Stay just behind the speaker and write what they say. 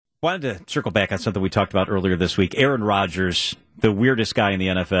Wanted to circle back on something we talked about earlier this week. Aaron Rodgers, the weirdest guy in the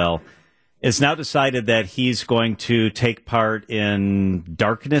NFL, has now decided that he's going to take part in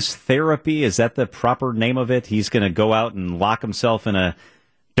darkness therapy. Is that the proper name of it? He's going to go out and lock himself in a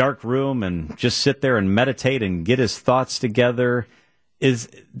dark room and just sit there and meditate and get his thoughts together.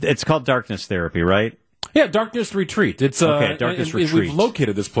 It's called darkness therapy, right? Yeah, Darkness Retreat. It's okay, Darkness Retreat. We've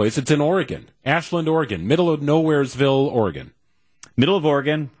located this place. It's in Oregon, Ashland, Oregon, middle of Nowheresville, Oregon. Middle of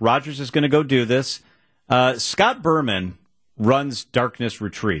Oregon. Rodgers is going to go do this. Scott Berman runs Darkness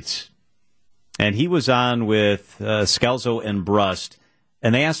Retreats, and he was on with Scalzo and Brust,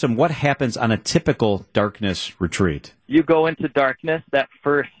 and they asked him what happens on a typical Darkness Retreat. You go into darkness that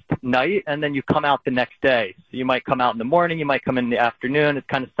first night, and then you come out the next day. So you might come out in the morning, you might come in the afternoon. It's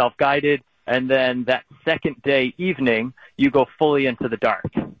kind of self-guided. And then that second day evening, you go fully into the dark.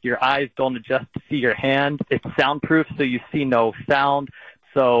 Your eyes don't adjust to see your hand. It's soundproof, so you see no sound.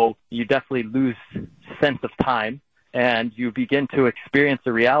 So you definitely lose sense of time, and you begin to experience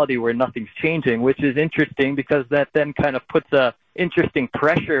a reality where nothing's changing, which is interesting because that then kind of puts a interesting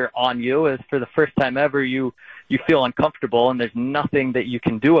pressure on you as for the first time ever you feel uncomfortable and there's nothing that you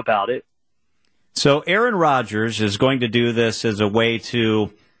can do about it. So Aaron Rodgers is going to do this as a way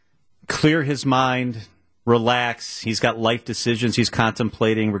to clear his mind, relax. He's got life decisions he's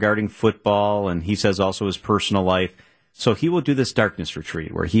contemplating regarding football, and he says also his personal life. So he will do this darkness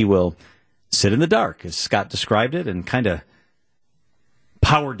retreat where he will sit in the dark, as Scott described it, and kind of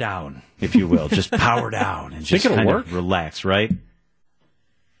power down, if you will. Just power down and just kind of relax, right?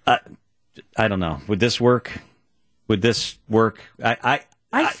 I don't know. Would this work? Would this work? I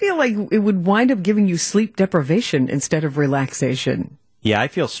feel like it would wind up giving you sleep deprivation instead of relaxation. Yeah, I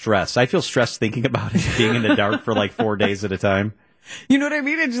feel stressed. I feel stressed thinking about it, being in the dark for like 4 days at a time. You know what I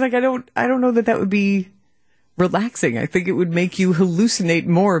mean? It's like I don't know that would be relaxing. I think it would make you hallucinate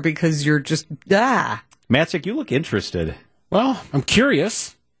more because you're just Matzek, you look interested. Well, I'm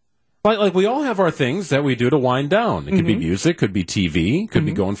curious. Like we all have our things that we do to wind down. It could be music, could be TV, could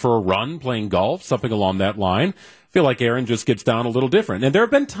be going for a run, playing golf, something along that line. I feel like Aaron just gets down a little different. And there have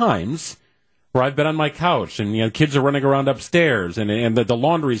been times where I've been on my couch and kids are running around upstairs and the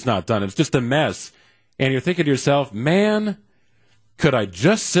laundry's not done. It's just a mess. And you're thinking to yourself, man, could I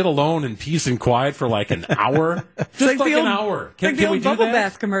just sit alone in peace and quiet for like an hour? Just like an hour. Can the we do bubble that?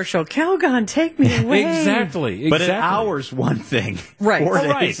 bath commercial. Calgon, take me away. Exactly. But an hour's one thing. Right.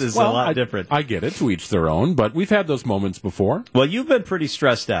 4 days is a lot different. I get it. To each their own. But we've had those moments before. Well, you've been pretty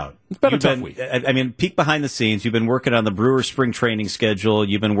stressed out. It's been a tough week. I mean, peek behind the scenes. You've been working on the Brewers spring training schedule.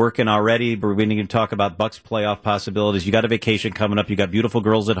 You've been working already. We're beginning to talk about Bucks playoff possibilities. You got a vacation coming up. You got beautiful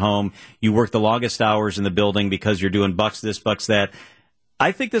girls at home. You work the longest hours in the building because you're doing Bucks this, Bucks that.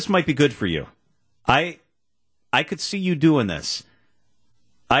 I think this might be good for you. I could see you doing this.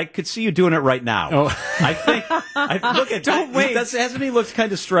 I could see you doing it right now. Oh. I think. Look at. Don't wait. Hasn't he looked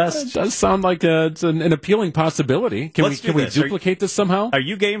kind of stressed? It does sound like it's an appealing possibility. Can we duplicate this somehow? Are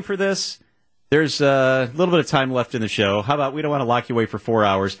you game for this? There's a little bit of time left in the show. How about we don't want to lock you away for 4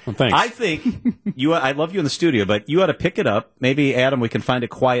 hours? Well, thanks. I think I love you in the studio, but you ought to pick it up. Maybe, Adam, we can find a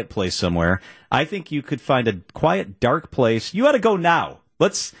quiet place somewhere. I think you could find a quiet, dark place. You ought to go now.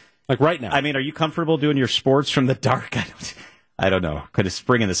 Like right now. I mean, are you comfortable doing your sports from the dark? I don't know. Kind of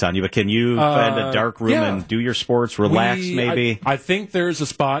springing this on you, but can you find a dark room and do your sports, relax maybe? I think there's a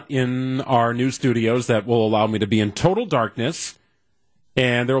spot in our new studios that will allow me to be in total darkness,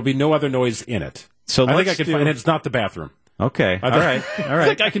 and there will be no other noise in it. So I think I can find it. It's not the bathroom. Okay. All right. I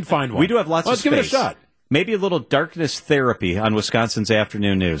think I can find one. We do have lots of space. Let's give it a shot. Maybe a little darkness therapy on Wisconsin's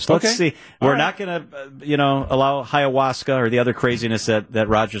Afternoon News. Let's see. We're not going to, allow ayahuasca or the other craziness that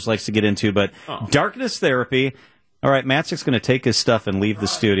Rodgers likes to get into, but darkness therapy. All right, Matzek's going to take his stuff and leave the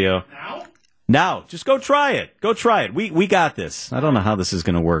studio. Now, just go try it. Go try it. We got this. I don't know how this is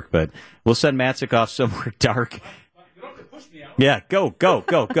going to work, but we'll send Matzek off somewhere dark. You don't have to push me out. Yeah, go.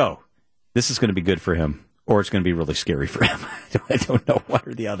 This is going to be good for him. Or it's going to be really scary for him. I don't know, one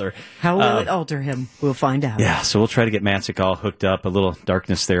or the other. How will it alter him? We'll find out. Yeah, so we'll try to get Matzek all hooked up, a little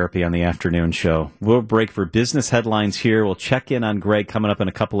darkness therapy on the afternoon show. We'll break for business headlines here. We'll check in on Greg coming up in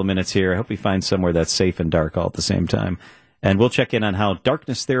a couple of minutes here. I hope we find somewhere that's safe and dark all at the same time. And we'll check in on how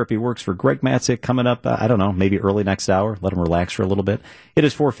darkness therapy works for Greg Matzek coming up, I don't know, maybe early next hour. Let him relax for a little bit. It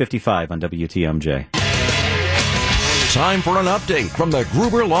is 4:55 on WTMJ. Time for an update from the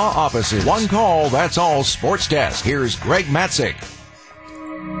Gruber Law Offices. One call, that's all. Sportscast. Here's Greg Matzek.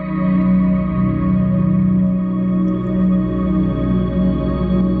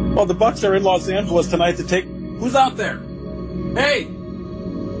 Well, the Bucks are in Los Angeles tonight to take... Who's out there? Hey!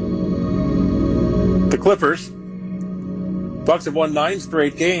 The Clippers. Bucks have won 9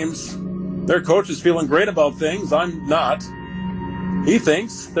 straight games. Their coach is feeling great about things. I'm not. He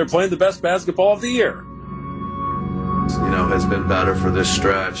thinks they're playing the best basketball of the year. Has been better for this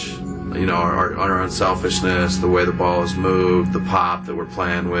stretch. Our unselfishness, the way the ball is moved, the pop that we're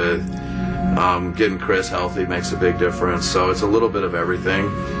playing with, getting Chris healthy makes a big difference. So it's a little bit of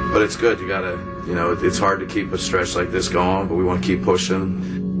everything, but it's good. You gotta, it's hard to keep a stretch like this going, but we want to keep pushing.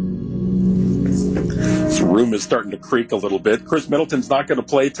 This room is starting to creak a little bit. Chris Middleton's not going to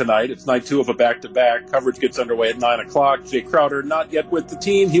play tonight. It's night 2 of a back-to-back. Coverage gets underway at 9 o'clock. Jay Crowder not yet with the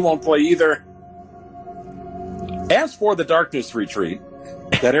team. He won't play either. As for the darkness retreat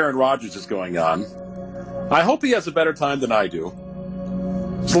that Aaron Rodgers is going on, I hope he has a better time than I do.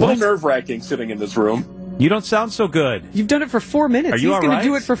 It's a little nerve-wracking sitting in this room. You don't sound so good. You've done it for 4 minutes. Are you He's going right? to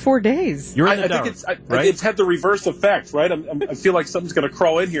do it for 4 days. You're in the I dark, think right? it's had the reverse effect, right? I feel like something's going to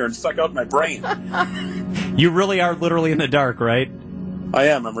crawl in here and suck out my brain. You really are literally in the dark, right? I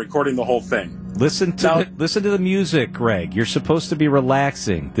am. I'm recording the whole thing. Listen to the music, Greg. You're supposed to be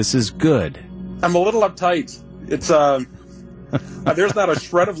relaxing. This is good. I'm a little uptight. It's there's not a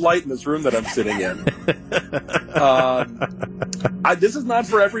shred of light in this room that I'm sitting in. This is not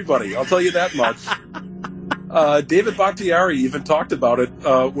for everybody. I'll tell you that much. David Bakhtiari even talked about it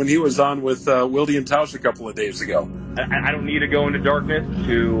when he was on with Wilde and Tausch a couple of days ago. I don't need to go into darkness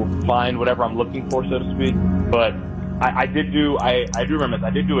to find whatever I'm looking for, so to speak. But I do remember this.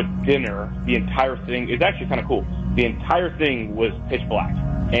 I did do a dinner. The entire thing is actually kind of cool. The entire thing was pitch black,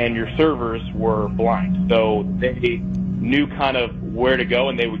 and your servers were blind. So they knew kind of where to go,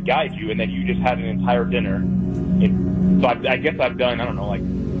 and they would guide you, and then you just had an entire dinner. So I guess I've done,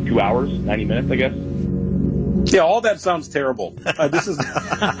 2 hours, 90 minutes, I guess. Yeah, all that sounds terrible. This is,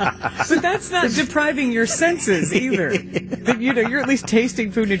 But that's not depriving your senses either. You're at least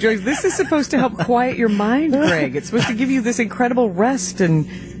tasting food and enjoying. This is supposed to help quiet your mind, Greg. It's supposed to give you this incredible rest and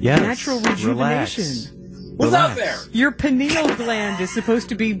natural rejuvenation. what's out there? Your pineal gland is supposed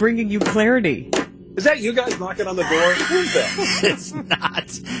to be bringing you clarity. Is that you guys knocking on the door? Who's that? It's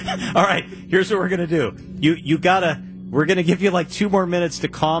not. All right, here's what we're going to do. We're going to give you like 2 more minutes to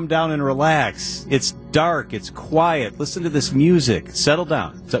calm down and relax. It's dark. It's quiet. Listen to this music. Settle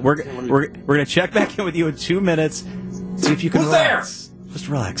down. So we're going to check back in with you in 2 minutes. See if you can relax. There? Just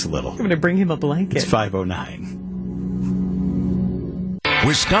relax a little. I'm going to bring him a blanket. It's 5:09.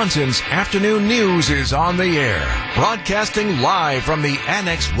 Wisconsin's afternoon news is on the air. Broadcasting live from the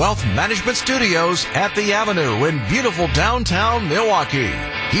Annex Wealth Management Studios at the Avenue in beautiful downtown Milwaukee.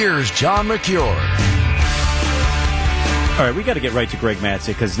 Here's John McCure. All right, we got to get right to Greg Matzek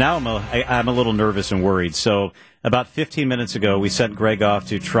because now I'm a little nervous and worried. So about 15 minutes ago, we sent Greg off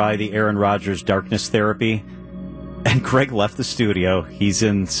to try the Aaron Rodgers darkness therapy, and Greg left the studio. He's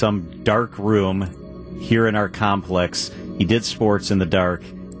in some dark room here in our complex. He did sports in the dark.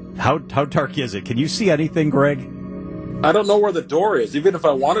 How dark is it? Can you see anything, Greg? I don't know where the door is. Even if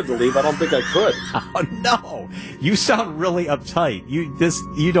I wanted to leave, I don't think I could. Oh, no. You sound really uptight.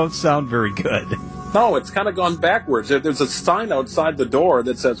 You don't sound very good. No, it's kind of gone backwards. There's a sign outside the door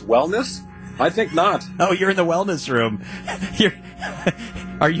that says wellness. I think not. Oh, you're in the wellness room.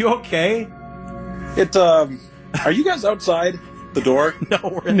 Are you okay? Are you guys outside the door? No,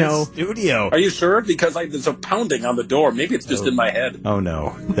 we're in the studio. Are you sure? Because there's a pounding on the door. Maybe it's just in my head. Oh,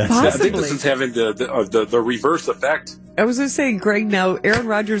 no. I think this is having the reverse effect. I was going to say, Greg, now Aaron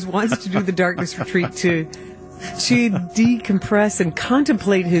Rodgers wants to do the darkness retreat to decompress and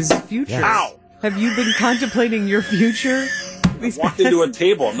contemplate his future. Yes. Ow! Have you been contemplating your future? I walked into a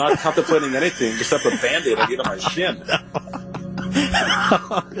table. I'm not contemplating anything except a Band-Aid I get on my shin.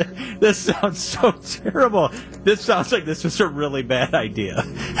 This sounds so terrible. This sounds like this was a really bad idea.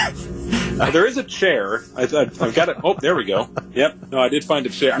 There is a chair. I've got it. Oh, there we go. Yep. No, I did find a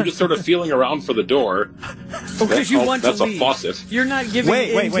chair. I'm just sort of feeling around for the door. Because you want to leave. That's a faucet. You're not giving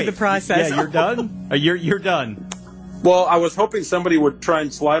in to the process. Yeah, you're done? You're done. Well, I was hoping somebody would try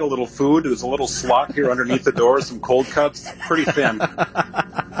and slide a little food. There's a little slot here underneath the door, some cold cuts, pretty thin. Try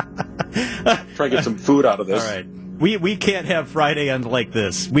and get some food out of this. All right. We can't have Friday end like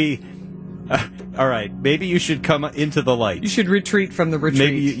this. All right. Maybe you should come into the light. You should retreat from the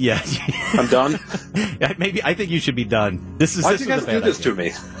retreat. Maybe, I'm done? I think you should be done. Why'd you guys do this to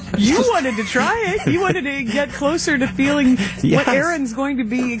me? You wanted to try it. You wanted to get closer to feeling what Aaron's going to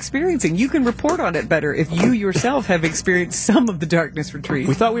be experiencing. You can report on it better if you yourself have experienced some of the darkness retreat.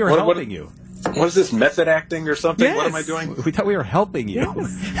 We thought we were helping you. What is this, method acting or something? Yes. What am I doing? We thought we were helping you.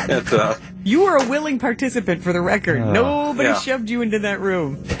 Yes. You were a willing participant, for the record. Nobody shoved you into that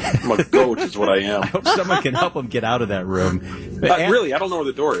room. I'm a goat is what I am. I hope someone can help him get out of that room. Really, I don't know where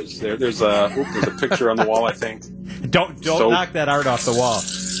the door is. There's a picture on the wall, I think. Don't knock that art off the wall.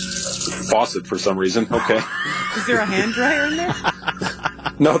 Faucet for some reason. Okay. Is there a hand dryer in there?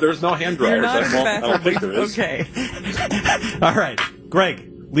 No, there's no hand dryers. You're not in the I don't think there is. Okay. All right, Greg,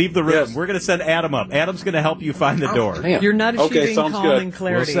 leave the room. Yes. We're going to send Adam up. Adam's going to help you find the door. Man. You're not achieving sounds calm good. and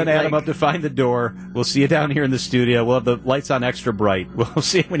clarity. We'll send Adam up to find the door. We'll see you down here in the studio. We'll have the lights on extra bright. We'll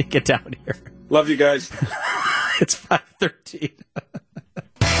see you when you get down here. Love you guys. It's 5:13.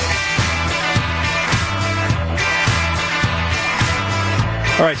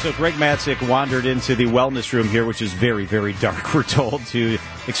 All right, so Greg Matzek wandered into the wellness room here, which is very, very dark, we're told, to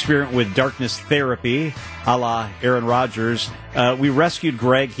experiment with darkness therapy, a la Aaron Rodgers. We rescued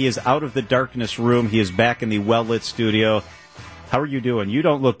Greg. He is out of the darkness room. He is back in the well-lit studio. How are you doing? You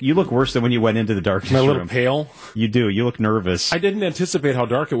look worse than when you went into the darkness room. A little pale? You do. You look nervous. I didn't anticipate how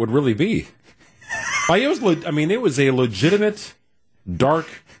dark it would really be. It was a legitimate dark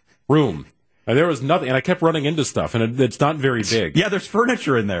room. And there was nothing, and I kept running into stuff, and it's not very big. Yeah, there's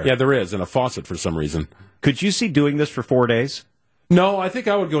furniture in there. Yeah, there is, and a faucet for some reason. Could you see doing this for 4 days? No, I think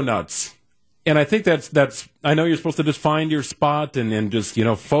I would go nuts. And I think that's I know you're supposed to just find your spot and just,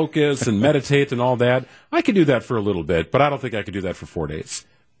 focus and meditate and all that. I could do that for a little bit, but I don't think I could do that for 4 days.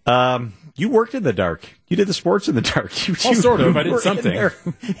 You worked in the dark. You did the sports in the dark. Sort of. I did something.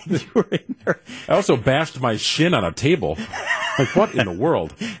 You were in there. I also bashed my shin on a table. Like, what in the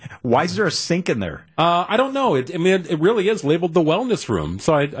world? Why is there a sink in there? I don't know. It really is labeled the wellness room.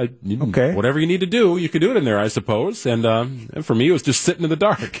 So Okay. Whatever you need to do, you could do it in there, I suppose. And for me, it was just sitting in the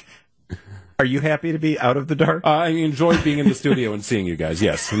dark. Are you happy to be out of the dark? I enjoyed being in the studio and seeing you guys,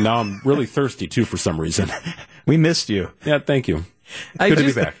 yes. And now I'm really thirsty, too, for some reason. We missed you. Yeah, thank you. Good to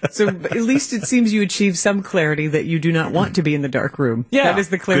be back. So at least it seems you achieved some clarity that you do not want to be in the dark room. Yeah. That is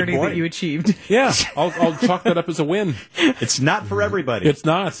the clarity Good point. that you achieved. Yeah, I'll chalk that up as a win. It's not for everybody. It's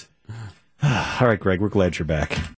not. All right, Greg, we're glad you're back.